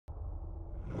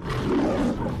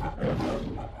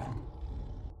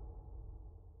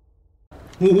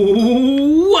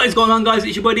What is going on, guys?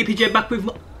 It's your boy DPJ back with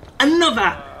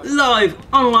another live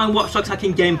online Watch Dogs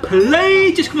hacking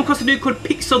gameplay. Just come across a dude called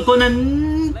Pixel Gunner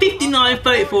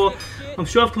 5934. I'm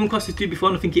sure I've come across this dude before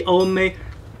and I think he owned me.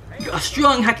 Got a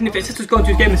strong hacking defense. Let's just go into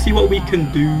this game and see what we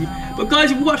can do. But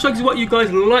guys, if Watch Dogs is what you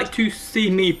guys like to see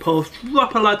me post,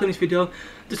 drop a like on this video.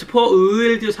 The support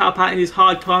really does help out in these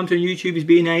hard times when YouTube is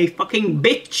being a fucking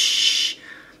bitch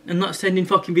and not sending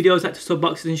fucking videos out to sub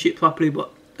boxes and shit properly.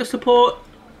 But the support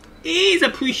is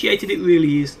appreciated, it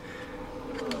really is.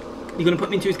 You're gonna put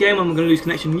me into his game and I'm gonna lose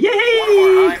connection.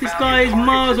 Yay! This guy is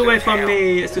miles away from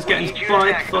me. Let's just get on his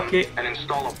bike, fuck it.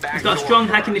 He's got a strong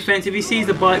hacking defense. If he sees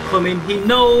the bike coming, he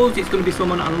knows it's gonna be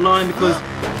someone online because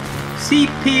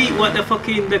CP, what the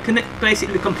fucking,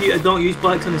 basically the computer don't use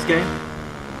bikes on this game.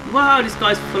 Wow, this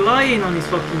guy's flying on his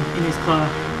fucking, in his car.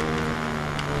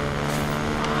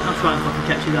 I'll try and fucking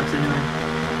catch his ass anyway.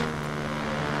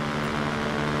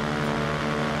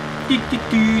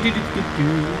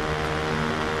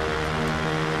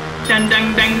 Dang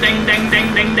dang dang dang dang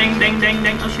dang dang dang dang dang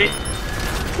dang. Oh shit.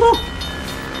 Woo.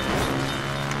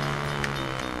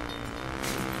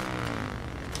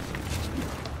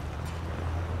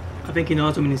 I think he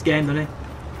knows I'm in his game, doesn't he?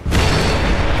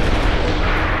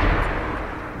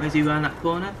 Where's he around that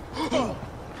corner?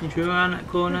 He's around that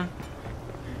corner.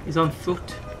 He's on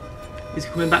foot. He's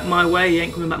coming back my way. He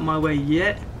ain't coming back my way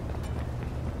yet.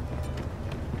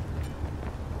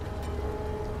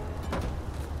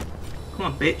 Come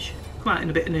on, bitch. Come out in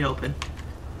a bit in the open.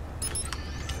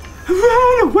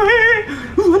 Run away!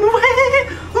 Run away!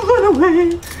 Run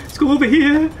away! Let's go over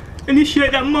here.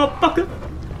 Initiate that motherfucker.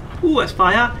 Ooh, that's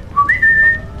fire.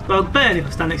 Well, burn if I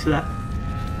stand next to that.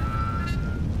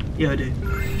 Yeah, I do.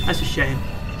 That's a shame.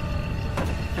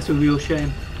 That's a real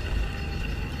shame.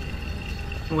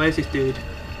 And where's this dude?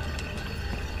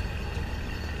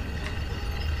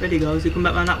 Where'd he go? Has he come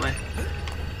back round that way?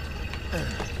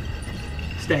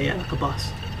 Stay here like a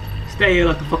boss. Stay here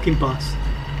like a fucking boss.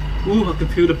 Ooh, I can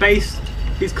feel the bass.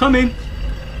 He's coming.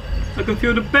 I can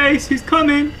feel the bass. He's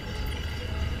coming.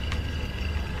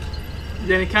 Is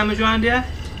there any cameras around here?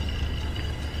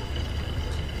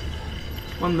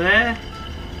 One there.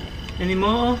 Any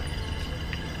more?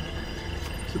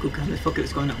 It's a good camera. Fuck it,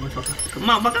 let's go on that motherfucker. Come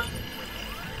on, motherfucker.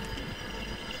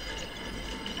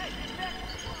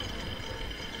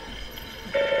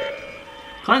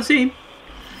 Can't see him.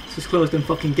 Let's just close them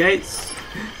fucking gates.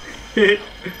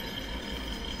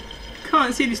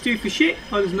 Can't see this dude for shit.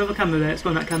 Oh, there's another camera there. Let's go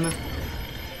on that camera.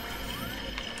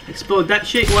 Explode that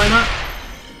shit, why not?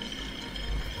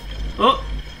 Oh!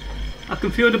 I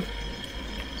can feel the...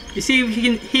 You see if you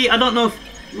can hear... I don't know if,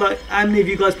 like, how many of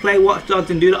you guys play Watch Dogs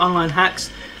and do the online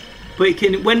hacks, but you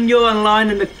can, when you're online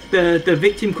and the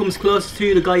victim comes close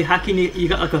to the guy hacking, you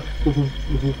got like a...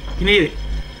 You can hear it.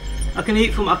 I can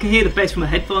hear the bass from my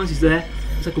headphones. Is there?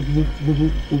 It's like a woo, woo,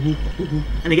 woo, woo, woo, woo.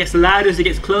 And it gets louder as it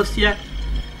gets close to you.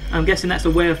 I'm guessing that's a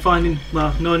way of finding,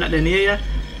 well, knowing that they're near you.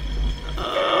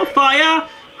 Oh, fire!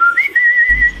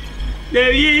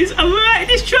 There he is. I'm right in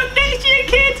this truck next to you,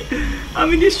 kid.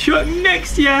 I'm in this truck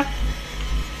next to you.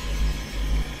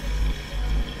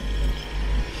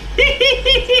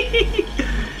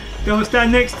 Don't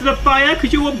stand next to the fire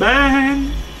because you will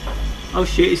burn. Oh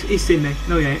shit, he's seen me.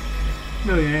 No, he ain't.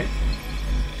 No, he ain't.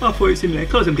 I thought it's him there.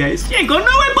 Close them gates. You ain't going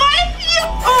nowhere, boy!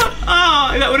 Oh,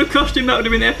 oh, that would have cost him. That would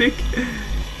have been epic.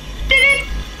 Did it!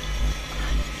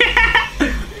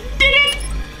 Did it!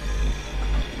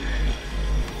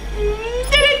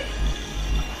 Did it!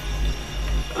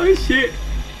 Oh shit.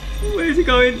 Where's he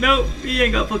going? No, he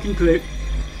ain't got a fucking clue.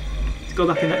 Let's go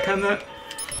back in that camera.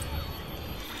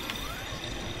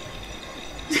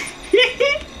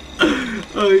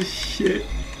 Oh shit.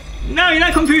 No, you're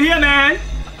not coming through here, man!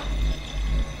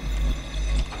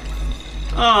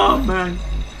 Oh man.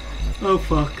 Oh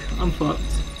fuck. I'm fucked.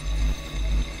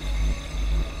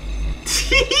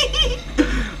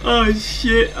 Oh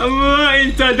shit. I'm right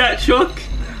inside that truck.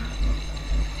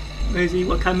 Where is he?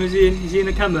 What camera is he in? Is he in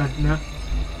the camera? No.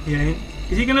 He ain't.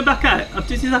 Is he gonna back out?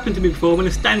 This has happened to me before. I'm gonna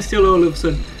stand still all of a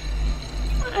sudden.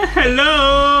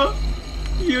 Hello!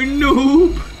 You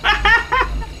noob!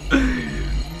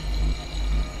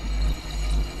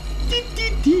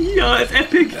 Oh, that's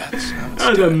epic. That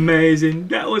was amazing.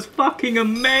 That was fucking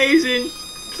amazing.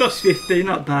 Plus 50,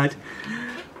 not bad.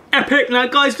 Epic. Now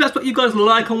guys, if that's what you guys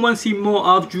like and want to see more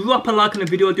of, drop a like on the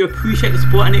video. I do appreciate the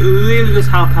support and it really does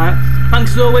help out.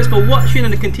 Thanks as always for watching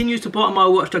and the continued support on my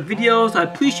Watch Dogs videos. I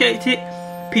appreciate it.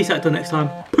 Peace out till next time.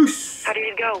 Peace. How did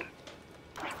it go?